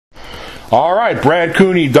All right,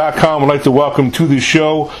 BradCooney.com would like to welcome to the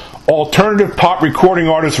show alternative pop recording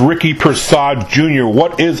artist Ricky Persad Jr.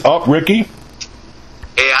 What is up, Ricky?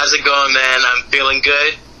 Hey, how's it going, man? I'm feeling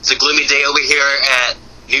good. It's a gloomy day over here at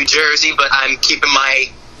New Jersey, but I'm keeping my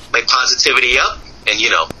positivity up and,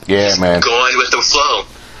 man, going with the flow.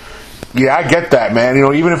 Yeah, I get that, man.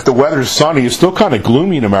 Even if the weather's sunny, it's still kind of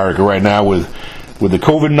gloomy in America right now with the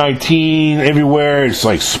COVID-19 everywhere. It's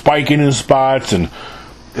like spiking in spots, and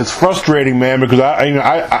it's frustrating, man, because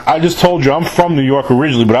I just told you I'm from New York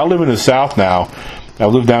originally, but I live in the South now. I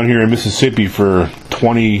lived down here in Mississippi for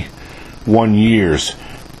 21 years.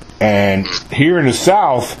 And here in the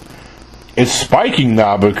South, it's spiking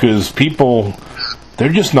now because people,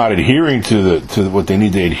 they're just not adhering to what they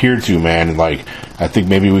need to adhere to, man. And I think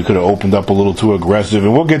maybe we could have opened up a little too aggressive,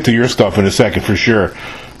 and we'll get to your stuff in a second for sure.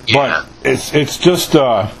 Yeah. But it's just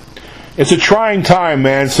it's a trying time,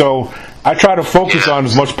 man. So I try to focus on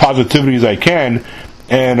as much positivity as I can,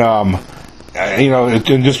 and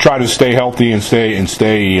and just try to stay healthy and stay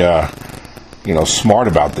smart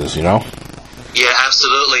about this, Yeah,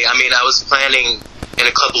 absolutely. I mean, I was planning in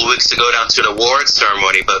a couple of weeks to go down to an awards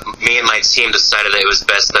ceremony, but me and my team decided that it was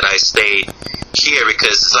best that I stayed here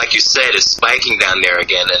because, like you said, it's spiking down there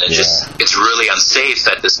again, and it's really unsafe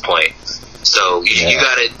at this point. So you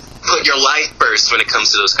got to put your life first when it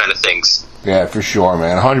comes to those kind of things. Yeah, for sure,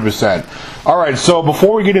 man. 100%. All right, so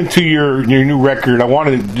before we get into your new record, I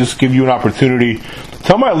wanted to just give you an opportunity.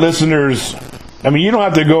 Tell my listeners, I mean, you don't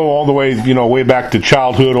have to go all the way, way back to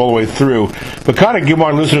childhood, all the way through, but kind of give my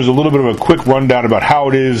listeners a little bit of a quick rundown about how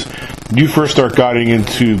it is you first start getting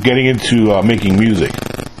into making music.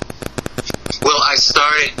 Well, I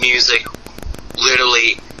started music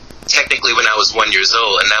technically when I was 1 year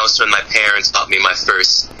old, and that was when my parents bought me my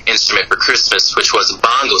first instrument for Christmas, which was a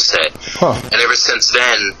bongo set. Huh. And ever since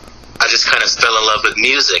then, I just kind of fell in love with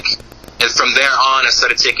music. And from there on, I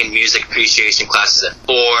started taking music appreciation classes at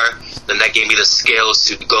 4. Then that gave me the skills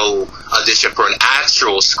to go audition for an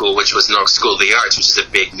actual school, which was Newark School of the Arts, which is a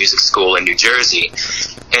big music school in New Jersey.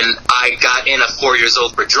 And I got in at 4 years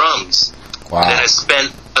old for drums. Wow. And then I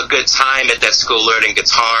spent a good time at that school learning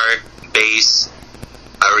guitar, bass,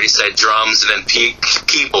 I already said drums, and then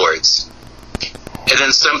keyboards. And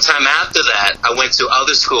then sometime after that, I went to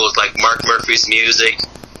other schools like Mark Murphy's Music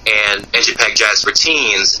and NJPAC Jazz for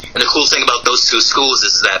Teens. And the cool thing about those two schools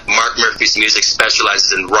is that Mark Murphy's Music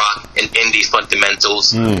specializes in rock and indie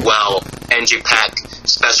fundamentals, while NJPAC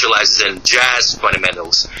specializes in jazz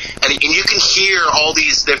fundamentals. And you can hear all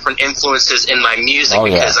these different influences in my music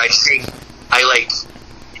because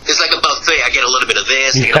it's like a buffet. I get a little bit of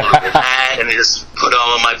this, I get a little bit of that, and I just put it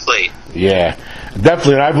all on my plate. Yeah,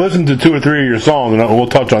 definitely. And I've listened to 2 or 3 of your songs, and we'll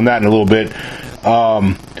touch on that in a little bit.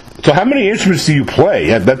 So how many instruments do you play?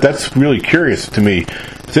 Yeah, that's really curious to me.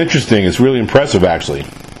 It's interesting. It's really impressive, actually.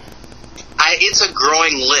 It's a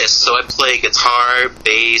growing list. So I play guitar,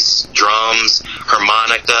 bass, drums,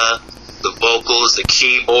 harmonica, the vocals, the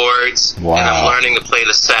keyboards, wow. And I'm learning to play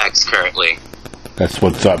the sax currently. That's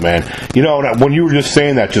what's up, man. When you were just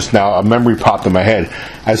saying that just now, a memory popped in my head.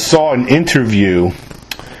 I saw an interview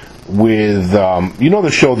with, the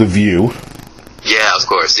show The View. Yeah, of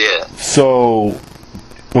course, yeah. So,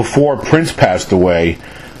 before Prince passed away,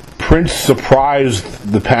 Prince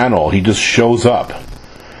surprised the panel. He just shows up.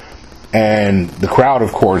 And the crowd,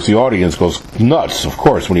 of course, the audience goes nuts, of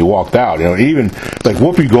course, when he walked out. Even,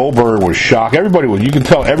 Whoopi Goldberg was shocked. You can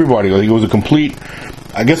tell everybody, it was a complete...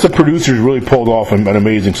 I guess the producers really pulled off an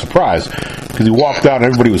amazing surprise because he walked out and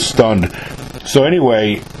everybody was stunned. So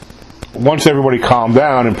anyway, once everybody calmed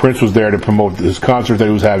down and Prince was there to promote his concert that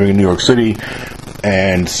he was having in New York City,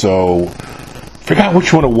 and so I forgot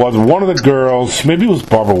which one it was. One of the girls, maybe it was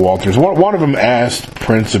Barbara Walters, one of them asked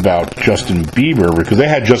Prince about Justin Bieber because they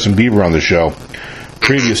had Justin Bieber on the show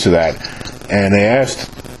previous to that, and they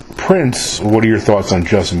asked Prince, what are your thoughts on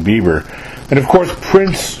Justin Bieber? And of course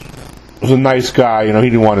Prince was a nice guy, he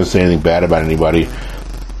didn't want to say anything bad about anybody.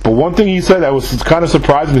 But one thing he said that was kind of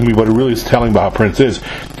surprising to me, but it really is telling about how Prince is.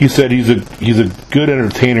 He said he's a good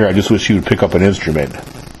entertainer. I just wish he would pick up an instrument.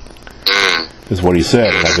 Is what he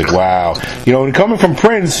said. And I was like, wow. And coming from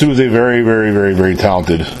Prince, who is a very, very, very, very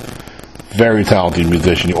talented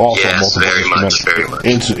musician. Also very much.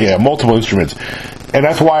 Multiple instruments. And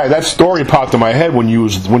that's why that story popped in my head when you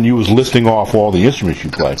was listing off all the instruments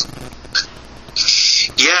you play.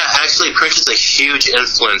 Yeah, actually, Prince is a huge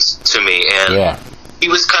influence to me, and he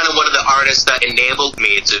was kind of one of the artists that enabled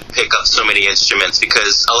me to pick up so many instruments,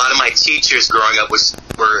 because a lot of my teachers growing up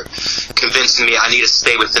were convincing me I need to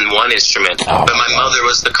stay within one instrument. But my mother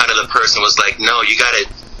was the kind of the person who was like, no, you gotta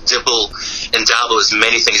dibble and dabble as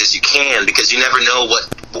many things as you can, because you never know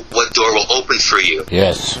what door will open for you.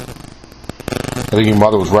 Yes. I think your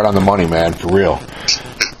mother was right on the money, man, for real.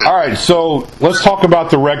 All right, so let's talk about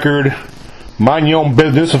the record, Mind Your Own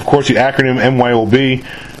Business. Of course, the acronym MYOB.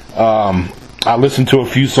 I listened to a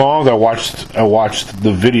few songs. I watched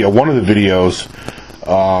the video, one of the videos.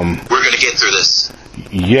 We're gonna get through this.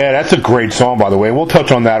 Yeah, that's a great song, by the way. We'll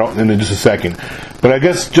touch on that in just a second. But I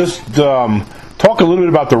guess just talk a little bit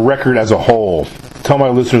about the record as a whole. Tell my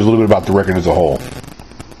listeners a little bit about the record as a whole.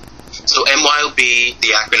 So MYOB,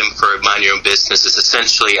 the acronym for Mind Your Own Business, is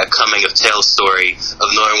essentially a coming-of-tale story of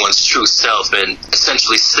knowing one's true self and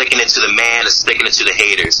essentially sticking it to the man and sticking it to the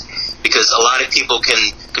haters. Because a lot of people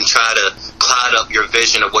can try to cloud up your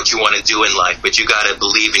vision of what you want to do in life, but you got to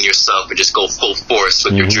believe in yourself and just go full force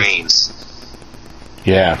with your dreams.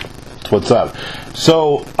 Yeah, that's what's up.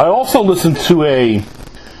 So I also listened to a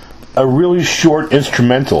really short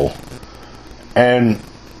instrumental, and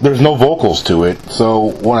there's no vocals to it.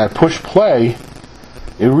 So when I pushed play,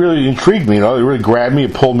 it really intrigued me. You know, it really grabbed me,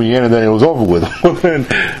 it pulled me in, and then it was over with within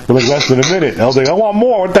like less than a minute. And I was like, I want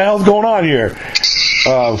more. What the hell's going on here?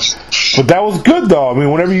 But that was good, though. I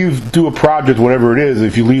mean, whenever you do a project, whatever it is,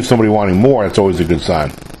 if you leave somebody wanting more, that's always a good sign.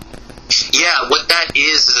 Yeah, what that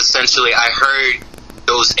is essentially, I heard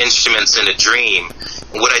those instruments in a dream.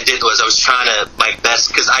 What I did was I was trying to my best,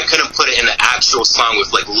 because I couldn't put it in the actual song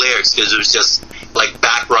with like lyrics, because it was just like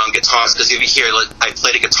background guitars. Because if you hear, like, I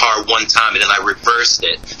played a guitar one time and then I reversed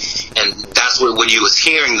it, and that's what you was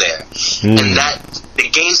hearing there. And that the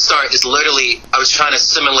game start is literally, I was trying to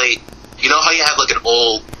simulate. You know how you have like an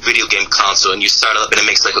old video game console and you start it up and it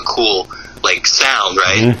makes like a cool like sound,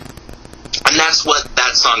 right? And that's what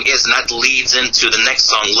that song is, and that leads into the next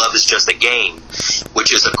song, Love Is Just a Game,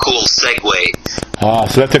 which is a cool segue.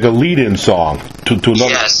 So that's like a lead-in song to another.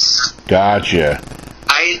 Yes. Gotcha.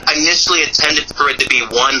 I initially intended for it to be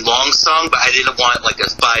one long song, but I didn't want like a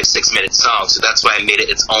 5-6 minute song, so that's why I made it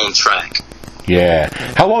its own track. Yeah.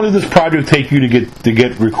 How long did this project take you to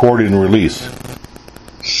get recorded and released?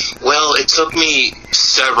 Well, it took me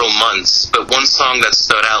several months, but one song that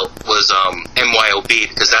stood out was MYOB,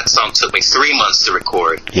 because that song took me 3 months to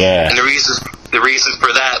record. Yeah. And the reason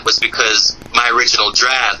for that was because my original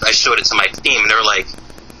draft, I showed it to my team, and they were like,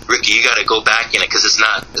 Ricky, you got to go back in it because it's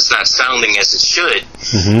not sounding as it should.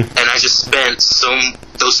 And I just spent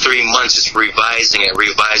those 3 months just revising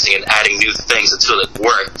and adding new things until it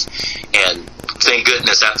worked. And thank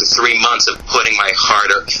goodness, after 3 months of putting my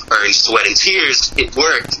hard-earned sweat and tears, it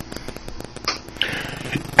worked.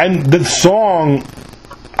 And the song,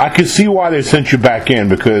 I could see why they sent you back in,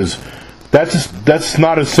 because that's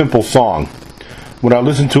not a simple song. When I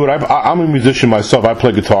listen to it, I'm a musician myself. I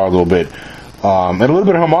play guitar a little bit. And a little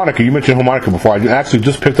bit of harmonica. You mentioned harmonica before. I actually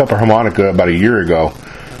just picked up a harmonica about a year ago.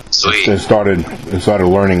 Sweet. And started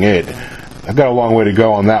learning it. I've got a long way to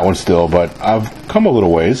go on that one still, but I've come a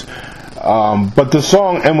little ways. But the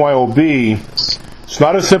song MYOB, it's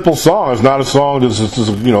not a simple song. It's not a song just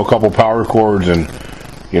a couple power chords, and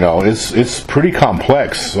it's pretty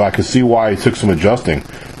complex. So I can see why it took some adjusting,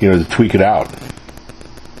 to tweak it out.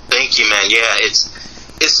 Thank you, man. Yeah, it's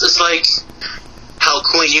just like how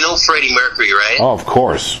Queen, Freddie Mercury, right? Oh, of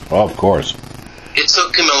course. It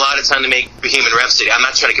took him a lot of time to make Bohemian Rhapsody. I'm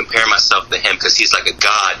not trying to compare myself to him because he's like a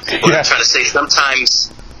god. What I'm trying to say,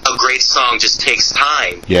 sometimes a great song just takes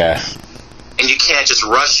time. Yeah. And you can't just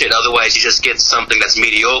rush it, otherwise you just get something that's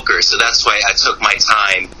mediocre. So that's why I took my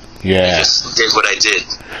time. Yeah. And just did what I did.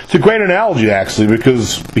 It's a great analogy, actually,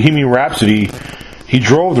 because Bohemian Rhapsody, he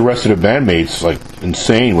drove the rest of the bandmates like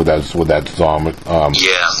insane with that song.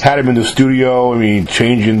 Had him in the studio. I mean,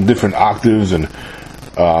 changing different octaves, and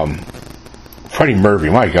Freddie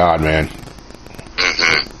Mercury. My God, man,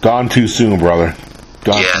 gone too soon, brother.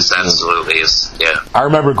 Yes, absolutely. Yeah. I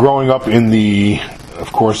remember growing up in the.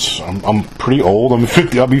 Of course, I'm pretty old. I'm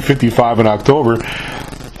 50. I'll be 55 in October.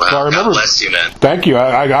 Wow, so I remember, God bless you, man. Thank you.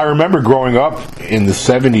 I remember growing up in the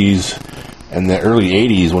 70s and the early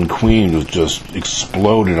 80s when Queen was just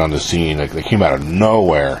exploded on the scene. Like, they came out of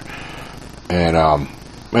nowhere. And,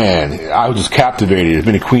 man, I was just captivated. I've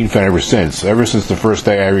been a Queen fan ever since the first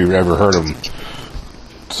day I ever heard of them.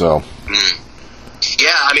 So. Yeah,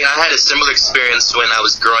 I mean, I had a similar experience when I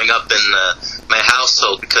was growing up in my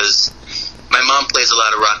household, because my mom plays a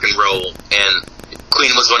lot of rock and roll, and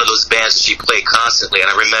Queen was one of those bands that she played constantly, and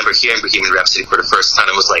I remember hearing Bohemian Rhapsody for the first time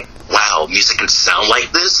and was like, wow, music can sound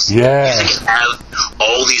like this? Yeah. Music can have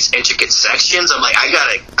all these intricate sections? I'm like, I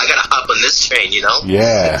gotta hop on this train,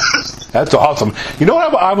 Yeah. That's awesome. You know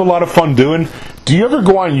what I have a lot of fun doing? Do you ever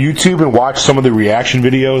go on YouTube and watch some of the reaction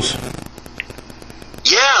videos?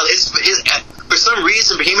 Yeah, for some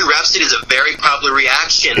reason, Bohemian Rhapsody is a very popular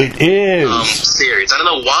reaction. It is. Series. I don't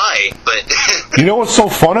know why, but... You know what's so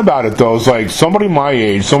fun about it, though, is like somebody my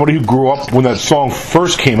age, somebody who grew up when that song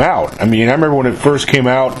first came out. I mean, I remember when it first came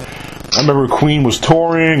out. I remember Queen was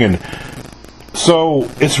touring, and so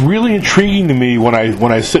it's really intriguing to me when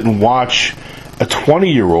I sit and watch a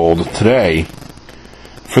 20-year-old today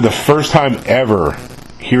for the first time ever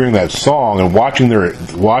hearing that song and watching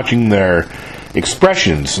their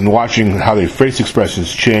expressions and watching how their face expressions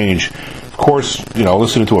change. Of course, you know,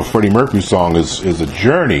 listening to a Freddie Mercury song is a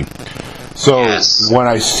journey. So when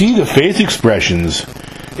I see the face expressions,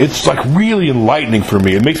 it's like really enlightening for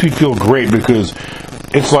me. It makes me feel great because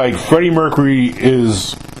it's like Freddie Mercury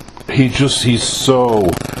he's so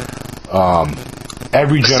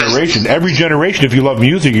every generation, if you love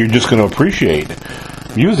music, you're just going to appreciate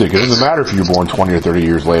music. It doesn't matter if you're born 20 or 30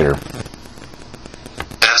 years later.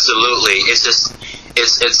 Absolutely. It's just,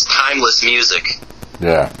 it's timeless music.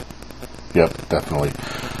 Yeah. Yep, definitely.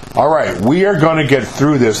 All right, we are going to get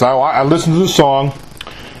through this. I listened to the song,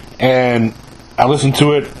 and I listened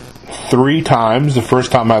to it 3 times. The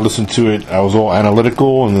first time I listened to it, I was all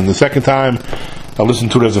analytical, and then the second time, I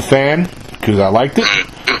listened to it as a fan, because I liked it.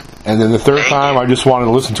 And then the third time, I just wanted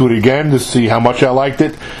to listen to it again to see how much I liked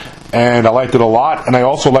it. And I liked it a lot, and I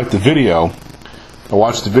also liked the video. I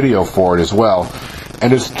watched the video for it as well.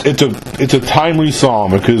 And it's a timely song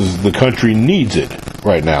because the country needs it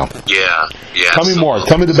right now. Yeah. Tell me more.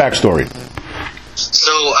 Tell me the backstory.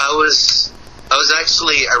 So I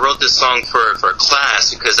wrote this song for a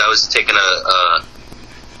class because I was taking a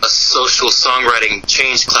social songwriting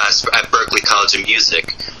change class at Berklee College of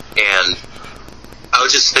Music, and I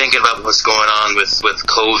was just thinking about what's going on with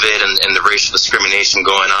COVID and the racial discrimination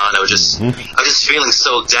going on. I was just feeling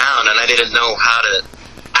so down, and I didn't know how to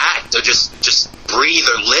act or just breathe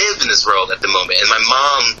or live in this world at the moment. And my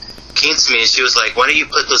mom came to me and she was like, why don't you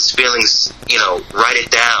put those feelings, write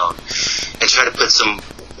it down and try to put some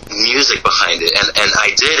music behind it. And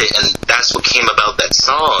I did it, and that's what came about that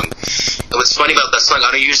song. And what's funny about that song,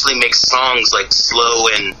 I don't usually make songs like slow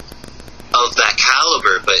and of that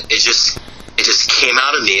caliber, but it just came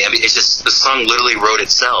out of me. I mean, the song literally wrote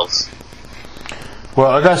itself.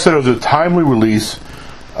 Well, like I said, it was a timely release.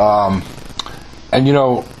 And you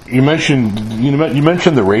mentioned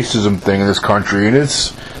the racism thing in this country, and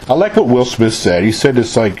I like what Will Smith said. He said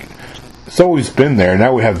it's always been there.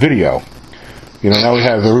 Now we have video. Now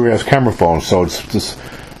everybody has camera phones, so it's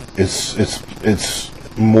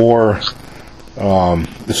more.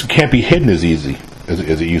 This can't be hidden as easy as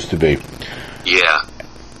it used to be. Yeah.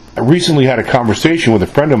 I recently had a conversation with a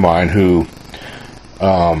friend of mine who,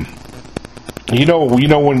 when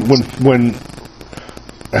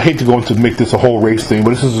I hate to go into make this a whole race thing, but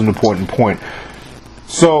this is an important point.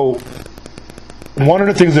 So, one of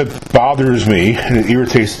the things that bothers me, and it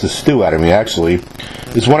irritates the stew out of me actually,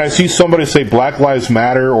 is when I see somebody say Black Lives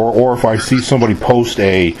Matter, or if I see somebody post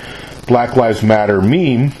a Black Lives Matter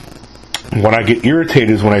meme, when I get irritated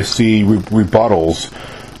is when I see rebuttals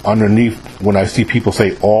underneath, when I see people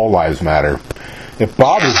say all lives matter. It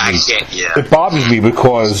bothers me. It bothers me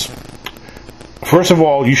because, first of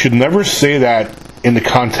all, you should never say that in the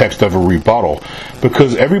context of a rebuttal,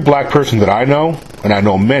 because every black person that I know, and I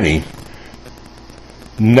know many,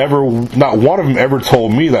 not one of them ever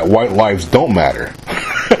told me that white lives don't matter.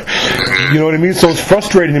 You know what I mean? So it's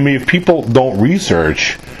frustrating to me if people don't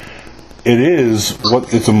research.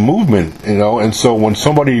 It's a movement, and so when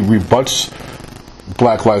somebody rebuts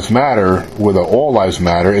Black Lives Matter with all lives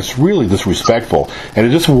matter, it's really disrespectful, and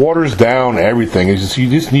it just waters down everything. You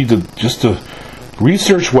just need to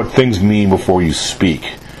research what things mean before you speak.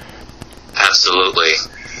 Absolutely.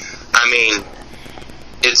 I mean,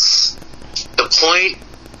 it's the point.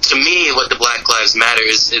 To me, what the Black Lives Matter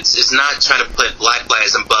is, it's not trying to put Black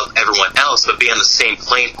lives above everyone else, but be on the same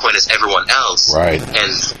plane point as everyone else. Right.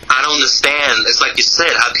 And I don't understand. It's like you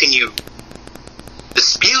said. How can you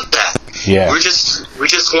dispute that? Yeah. We just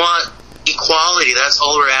want equality. That's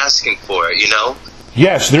all we're asking for.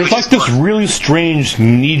 Yes, there's this really strange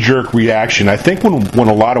knee-jerk reaction. I think when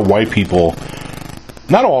a lot of white people,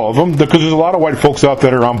 not all of them, because there's a lot of white folks out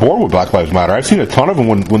that are on board with Black Lives Matter. I've seen a ton of them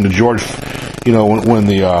when the George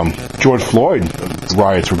Floyd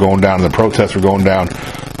riots were going down and the protests were going down.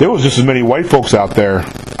 There was just as many white folks out there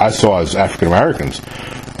I saw as African Americans.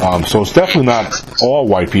 So it's definitely not all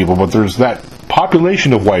white people, but there's that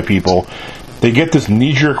population of white people. They get this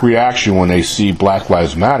knee-jerk reaction when they see Black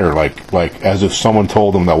Lives Matter, like as if someone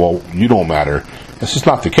told them that, well, you don't matter. That's just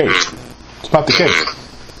not the case. It's not the case.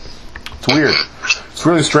 It's weird. It's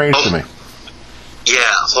really strange to me. Yeah,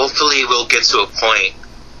 hopefully we'll get to a point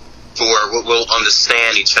we'll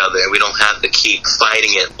understand each other, and we don't have to keep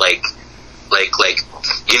fighting it like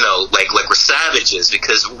we're savages,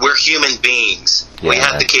 because we're human beings. Yeah. We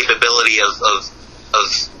have the capability of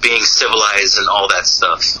being civilized and all that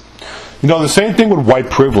stuff. The same thing with white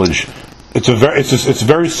privilege. It's a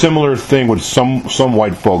very similar thing with some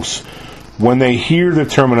white folks. When they hear the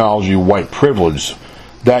terminology white privilege,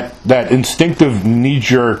 that instinctive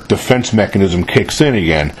knee-jerk defense mechanism kicks in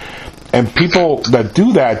again. And people that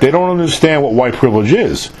do that, they don't understand what white privilege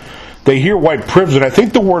is. They hear white privilege, and I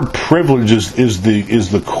think the word privilege is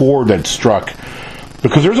the chord that struck.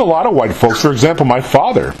 Because there's a lot of white folks. For example, my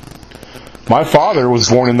father. My father was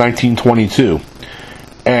born in 1922.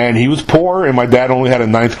 And he was poor, and my dad only had a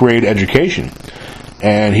 9th grade education.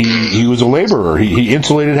 And he was a laborer. He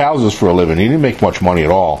insulated houses for a living. He didn't make much money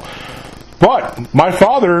at all. But my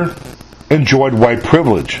father enjoyed white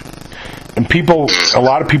privilege. And a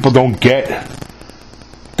lot of people don't get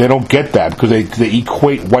that, because they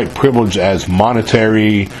equate white privilege as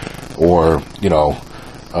monetary, or,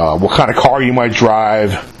 what kind of car you might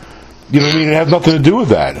drive. You know what I mean? It has nothing to do with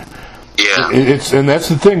that. Yeah. And that's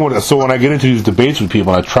the thing. So when I get into these debates with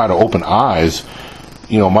people and I try to open eyes,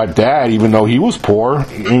 my dad, even though he was poor,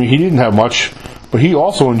 he didn't have much, but he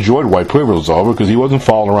also enjoyed white privilege over, because he wasn't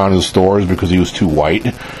following around in the stores because he was too white,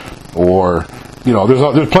 or,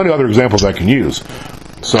 there's plenty of other examples I can use.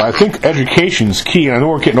 So I think education's key, and I know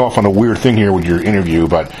we're getting off on a weird thing here with your interview,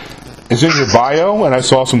 but it's in your bio, and I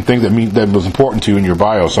saw some things that was important to you in your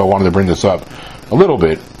bio, so I wanted to bring this up a little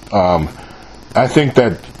bit. I think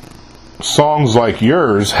that songs like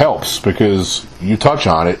yours helps, because you touch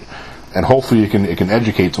on it, and hopefully it can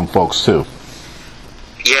educate some folks too.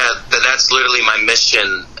 Yeah, that's literally my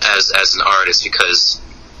mission as an artist, because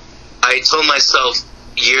I told myself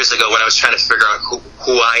years ago, when I was trying to figure out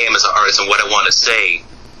who I am as an artist and what I want to say,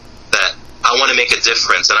 that I want to make a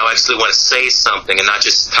difference, and I actually want to say something and not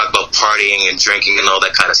just talk about partying and drinking and all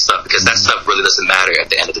that kind of stuff, because that stuff really doesn't matter at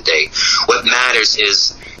the end of the day. What matters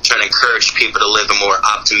is trying to encourage people to live a more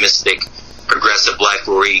optimistic, progressive life,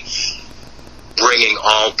 where we bringing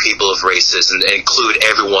all people of races and include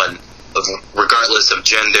everyone, regardless of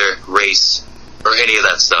gender, race, or any of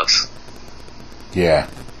that stuff. Yeah,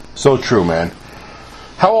 so true, man.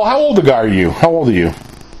 How old a guy are you? How old are you?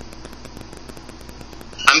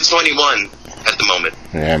 I'm 21 at the moment.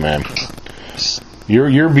 Yeah, man.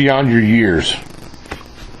 You're beyond your years.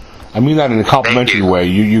 I mean that in a complimentary way.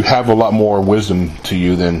 You have a lot more wisdom to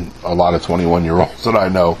you than a lot of 21-year-olds that I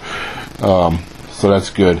know. So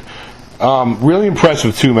that's good. Really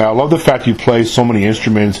impressive too, man. I love the fact you play so many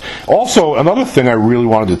instruments. Also, another thing I really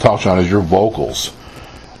wanted to touch on is your vocals.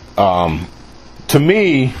 To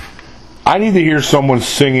me, I need to hear someone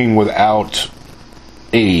singing without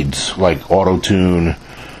aids, like auto-tune.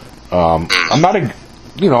 I'm not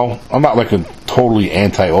like a totally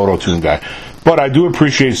anti-auto-tune guy, but I do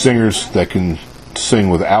appreciate singers that can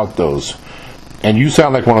sing without those. And you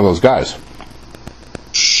sound like one of those guys.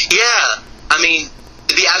 Yeah, I mean,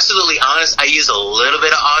 to be absolutely honest, I use a little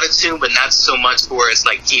bit of auto-tune, but not so much where it's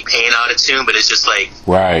like T-Pain auto-tune, but it's just like...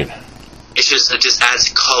 Right. It just adds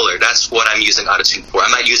color. That's what I'm using auto-tune for.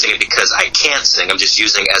 I'm not using it because I can't sing. I'm just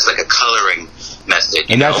using it as like a coloring method.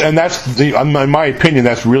 And that's in my opinion,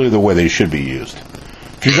 that's really the way they should be used.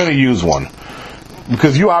 If you're going to use one,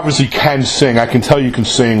 because you obviously can sing. I can tell you can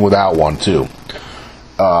sing without one too.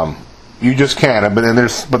 You just can.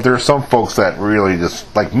 But there are some folks that really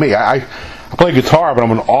just, like me. I play guitar, but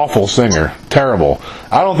I'm an awful singer. Terrible.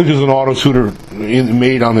 I don't think there's an auto-tuner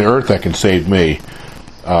made on the earth that can save me.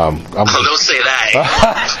 Don't say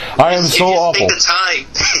that. I am so awful. Take the time.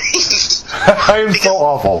 I am so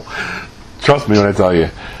awful. Trust me when I tell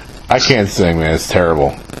you. I can't sing, man. It's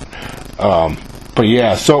terrible. But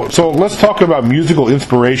yeah, so let's talk about musical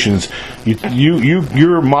inspirations.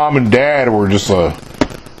 Your mom and dad were just like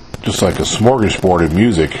a smorgasbord of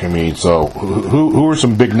music. I mean, so who are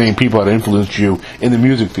some big name people that influenced you in the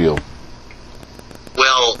music field?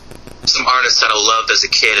 Well, some artists that I loved as a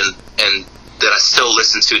kid and that I still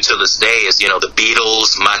listen to this day is, the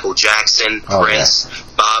Beatles, Michael Jackson, Prince,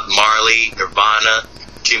 Bob Marley, Nirvana,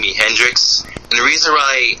 Jimi Hendrix. And the reason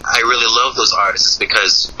why I really love those artists is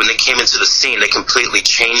because when they came into the scene, they completely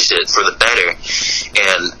changed it for the better.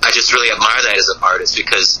 And I just really admire that as an artist,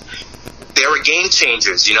 because they were game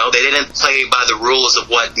changers, They didn't play by the rules of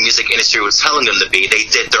what the music industry was telling them to be. They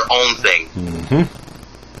did their own thing. Mm-hmm.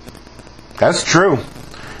 That's true.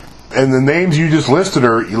 And the names you just listed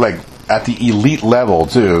are, like, at the elite level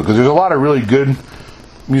too, because there's a lot of really good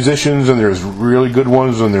musicians, and there's really good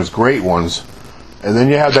ones, and there's great ones, and then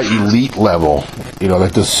you have that elite level,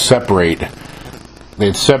 that just separate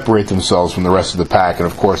they'd separate themselves from the rest of the pack, and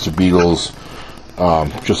of course the Beatles,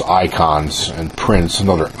 just icons, and Prince,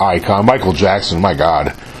 another icon, Michael Jackson, my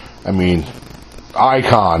God, I mean,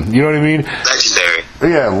 icon, you know what I mean? Legendary.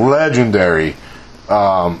 Yeah, legendary.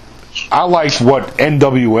 I liked what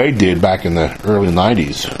NWA did back in the early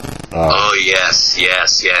 90s. Oh yes,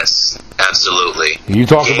 absolutely. You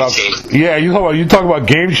talk about you talk about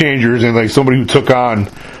game changers, and like somebody who took on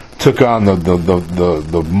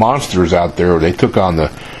the monsters out there. They took on the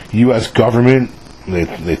U.S. government.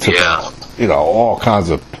 They took on, all kinds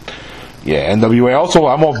of NWA. Also,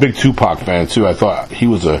 I'm a big Tupac fan too. I thought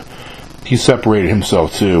he separated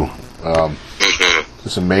himself too.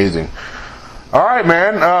 It's amazing. All right,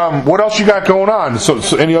 man. What else you got going on? So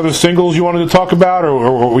any other singles you wanted to talk about,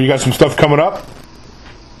 or you got some stuff coming up?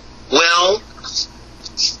 Well,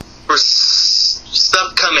 for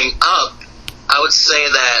stuff coming up, I would say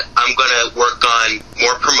that I'm going to work on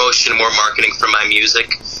more promotion, more marketing for my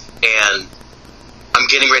music, and I'm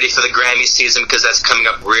getting ready for the Grammy season because that's coming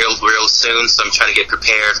up real soon, so I'm trying to get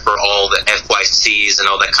prepared for all the FYCs and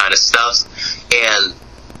all that kind of stuff. And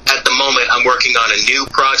at the moment, I'm working on a new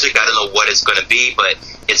project. I don't know what it's going to be, but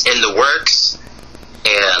it's in the works.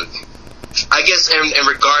 And I guess in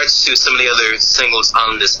regards to some of the other singles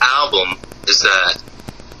on this album, is that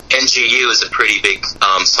NGU is a pretty big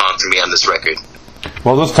song for me on this record.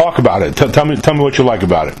 Well, let's talk about it. Tell me what you like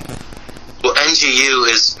about it. Well, NGU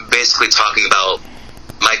is basically talking about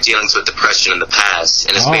my dealings with depression in the past,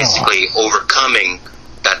 and it's basically overcoming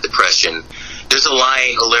that depression. There's a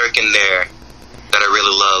lyric in there that I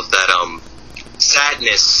really love, that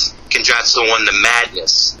sadness can drive someone to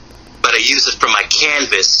madness, but I use it from my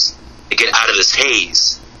canvas to get out of this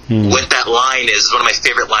haze. What that line is one of my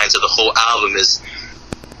favorite lines of the whole album is,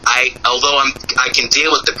 although I can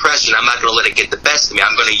deal with depression, I'm not going to let it get the best of me.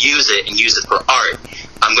 I'm going to use it and use it for art.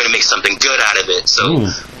 I'm going to make something good out of it so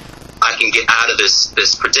I can get out of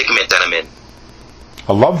this predicament that I'm in.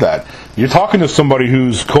 I love that. You're talking to somebody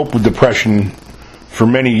who's coped with depression for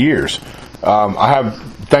many years.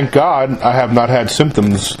 Thank God, I have not had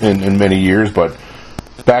symptoms in many years, but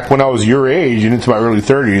back when I was your age and into my early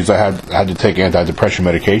 30s, I had to take antidepressant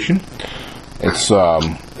medication. It's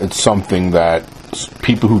something that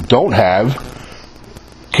people who don't have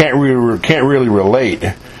can't really relate.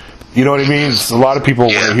 You know what I mean? A lot of people,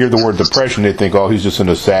 when they hear the word depression, they think, "Oh, he's just in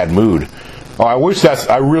a sad mood." Oh, I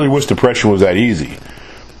really wish depression was that easy.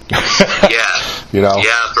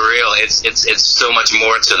 Yeah, for real. It's so much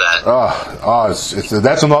more to that.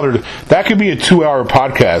 That could be a 2-hour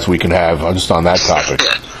podcast we can have just on that topic.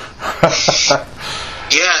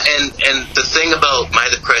 and the thing about my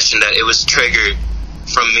depression, that it was triggered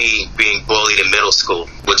from me being bullied in middle school,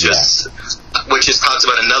 which is talked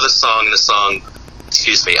about another song that's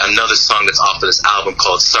off of this album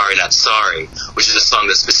called Sorry Not Sorry, which is a song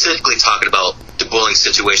that's specifically talking about the bullying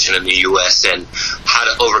situation in the U.S. and how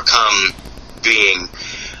to overcome being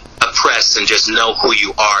oppressed and just know who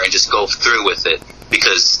you are and just go through with it,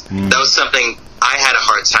 because that was something I had a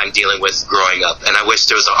hard time dealing with growing up, and I wish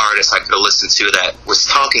there was an artist I could have listened to that was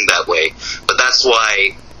talking that way. But that's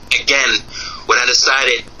why, again, when I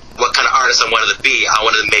decided what kind of artist I wanted to be, I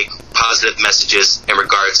wanted to make positive messages in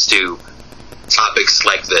regards to topics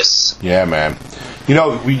like this. Yeah, man. You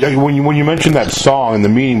know, when you mentioned that song and the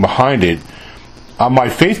meaning behind it, on my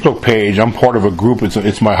Facebook page, I'm part of a group.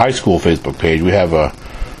 It's my high school Facebook page. We have a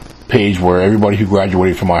page where everybody who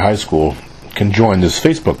graduated from my high school can join this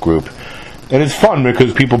Facebook group. And it's fun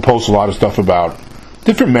because people post a lot of stuff about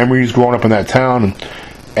different memories growing up in that town.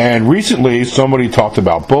 And recently, somebody talked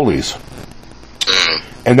about bullies.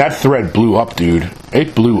 And that thread blew up, dude.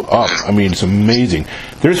 It blew up. I mean, it's amazing.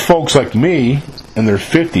 There's folks like me in their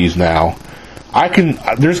 50s now.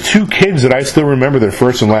 There's 2 kids that I still remember their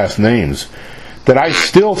first and last names that I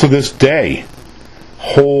still, to this day,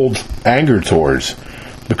 hold anger towards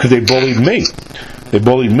because they bullied me. They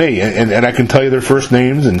bullied me. And I can tell you their first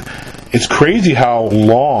names, and it's crazy how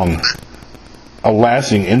long a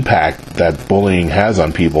lasting impact that bullying has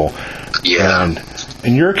on people. Yeah. And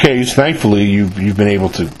in your case, thankfully, you've been able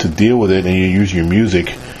to deal with it, and you use your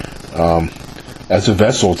music as a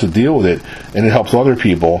vessel to deal with it, and it helps other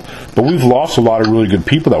people. But we've lost a lot of really good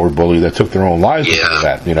people that were bullied that took their own lives because of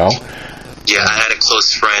that, you know? Yeah, I had a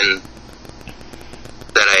close friend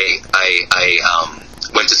that I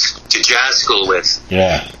went to jazz school with.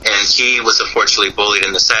 Yeah. And he was unfortunately bullied,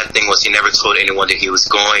 and the sad thing was he never told anyone that he was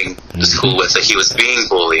going to school with that he was being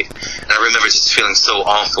bullied. And I remember just feeling so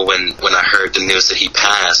awful when I heard the news that he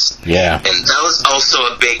passed. Yeah. And that was also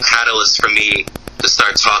a big catalyst for me to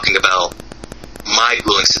start talking about my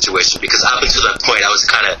bullying situation, because up until that point I was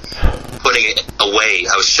kind of putting it away.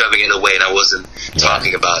 I was shoving it away, and I wasn't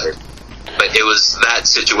talking about it. But it was that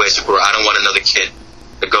situation where I don't want another kid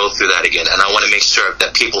to go through that again, and I want to make sure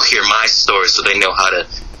that people hear my story so they know how to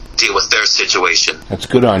deal with their situation. That's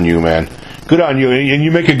good on you, man. Good on you. And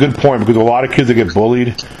you make a good point, because a lot of kids that get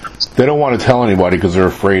bullied, they don't want to tell anybody because they're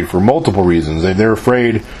afraid for multiple reasons. They're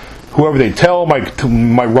afraid whoever they tell might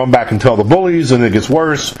run back and tell the bullies, and it gets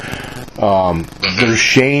worse. There's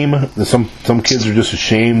shame. Some kids are just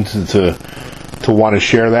ashamed to want to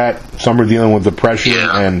share that. Some are dealing with depression,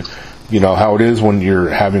 and you know how it is when you're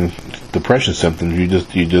having depression symptoms.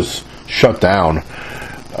 You just shut down.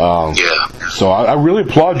 So I really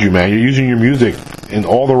applaud you, man. You're using your music in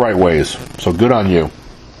all the right ways. So good on you.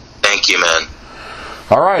 Thank you, man.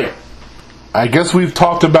 All right. I guess we've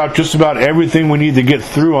talked about just about everything we need to get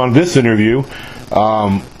through on this interview.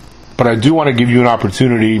 But I do want to give you an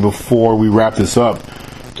opportunity before we wrap this up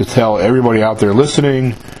to tell everybody out there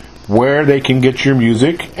listening where they can get your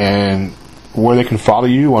music and where they can follow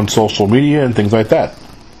you on social media and things like that.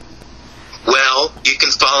 Well, you can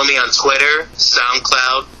follow me on Twitter,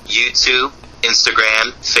 SoundCloud, YouTube,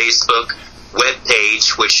 Instagram, Facebook,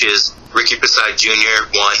 webpage, which is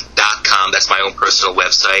RickyPresadeJr1.com. That's my own personal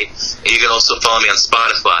website. And you can also follow me on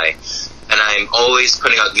Spotify. And I'm always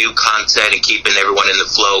putting out new content and keeping everyone in the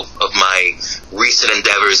flow of my recent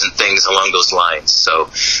endeavors and things along those lines. So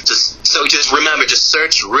just remember, just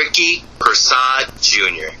search Ricky Prasad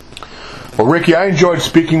Jr. Well, Ricky, I enjoyed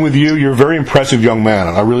speaking with you. You're a very impressive young man.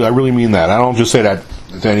 I really mean that. I don't just say that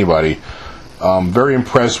to anybody. Very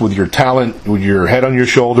impressed with your talent, with your head on your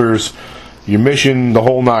shoulders, your mission, the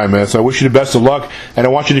whole nine, man. So I wish you the best of luck, and I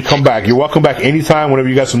want you to come back. You're welcome back anytime whenever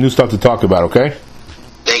you got some new stuff to talk about, okay?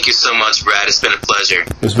 Thank you so much, Brad. It's been a pleasure.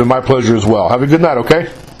 It's been my pleasure as well. Have a good night, okay?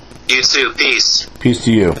 You too. Peace. Peace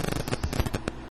to you.